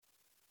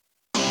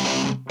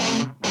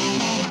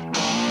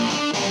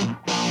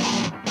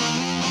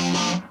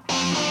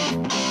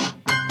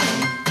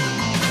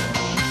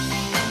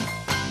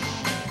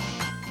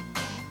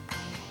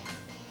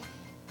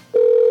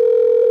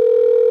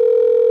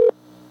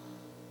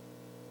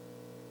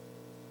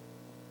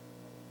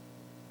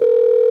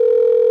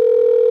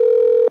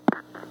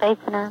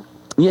Spacener.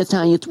 Yes,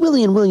 hi, it's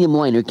Willie and William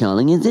Whiner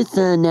calling. Is this,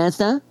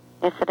 NASA?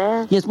 Yes, it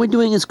is. Yes, we're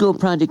doing a school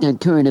project on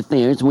current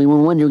affairs, and we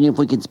were wondering if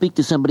we could speak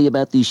to somebody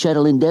about the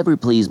shuttle Endeavour,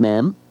 please,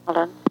 ma'am. Hold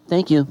on.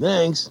 Thank you.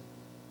 Thanks.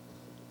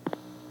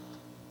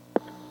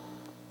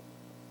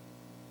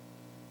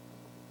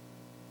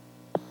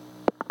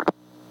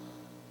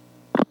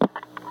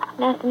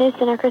 NASA News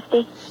Center,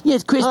 Christy.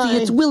 Yes, Christy, Hi.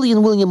 it's Willie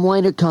and William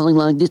Whiner calling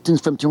long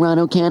distance from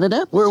Toronto,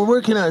 Canada. We're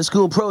working on a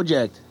school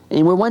project.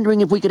 And we're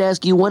wondering if we could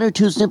ask you one or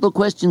two simple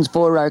questions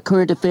for our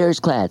current affairs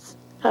class.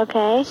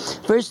 Okay.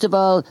 First of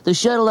all, the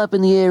shuttle up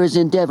in the air is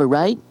Endeavour,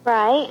 right?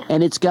 Right.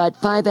 And it's got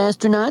 5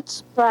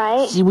 astronauts?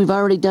 Right. See, we've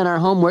already done our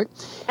homework.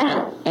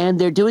 And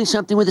they're doing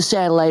something with a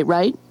satellite,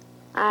 right?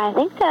 I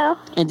think so.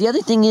 And the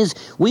other thing is,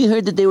 we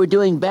heard that they were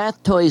doing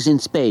bath toys in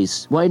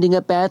space, winding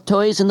up bath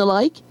toys and the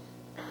like.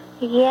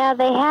 Yeah,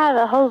 they have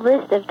a whole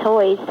list of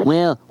toys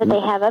Well, that they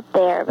have up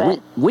there,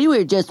 but we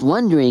were just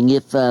wondering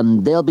if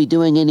they'll be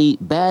doing any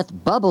bath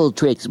bubble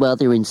tricks while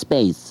they're in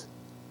space.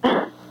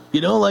 You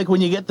know, like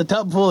when you get the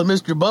tub full of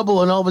Mr.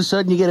 Bubble and all of a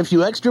sudden you get a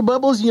few extra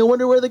bubbles and you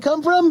wonder where they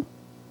come from?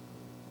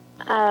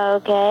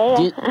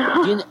 okay.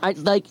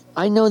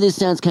 I know this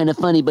sounds kind of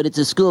funny, but it's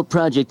a school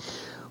project.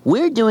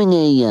 We're doing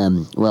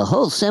a,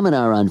 whole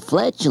seminar on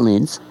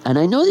flatulence, and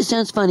I know this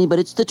sounds funny, but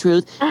it's the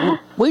truth.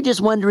 We're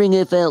just wondering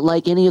if,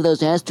 like any of those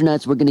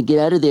astronauts, we're going to get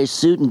out of their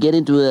suit and get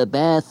into a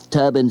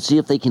bathtub and see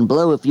if they can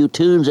blow a few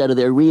tunes out of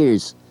their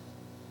rears.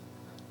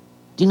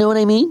 Do you know what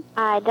I mean?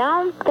 I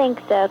don't think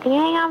so. Can you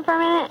hang on for a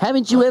minute?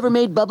 Haven't you ever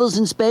made bubbles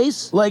in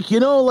space? Like, you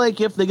know,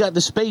 like if they got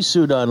the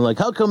spacesuit on, like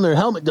how come their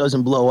helmet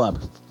doesn't blow up?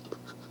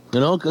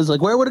 You know, because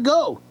like where would it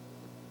go?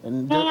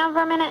 And Hang on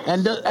for a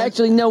minute.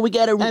 Actually, no, we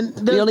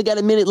only got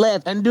a minute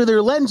left. And do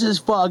their lenses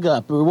fog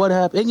up, or what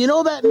happened? And you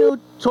know that new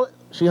toy...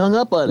 She hung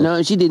up on it.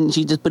 No, she didn't.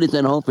 She just put it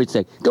on hold for a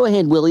sec. Go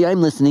ahead, Willie. I'm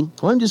listening.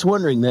 Well, I'm just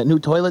wondering, that new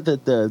toilet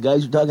that the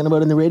guys are talking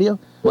about on the radio?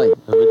 What?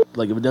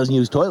 Like if it doesn't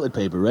use toilet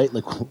paper, right?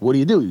 Like, what do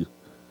you do?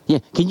 Yeah,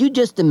 can you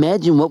just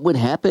imagine what would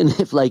happen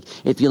if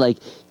you're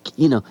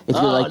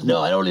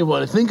No, I don't even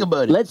want to think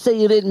about it. Let's say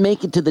you didn't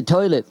make it to the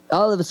toilet.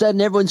 All of a sudden,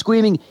 everyone's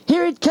screaming,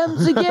 "Here it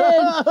comes again!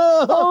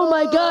 Oh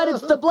my God,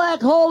 it's the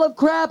black hole of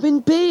crap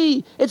and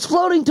pee! It's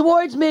floating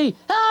towards me!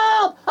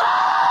 Help!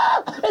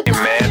 Ah! Hey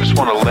man, just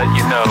want to let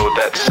you know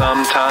that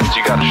sometimes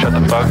you gotta shut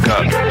the fuck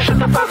up. You gotta shut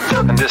the fuck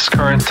up. And this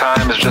current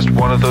time is just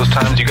one of those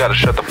times you gotta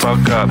shut the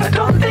fuck up. I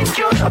don't think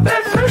you're a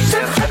bad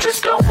person. I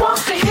just don't want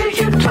to hear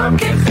you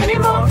talking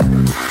anymore.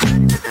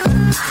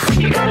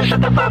 You gotta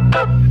shut the fuck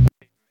up.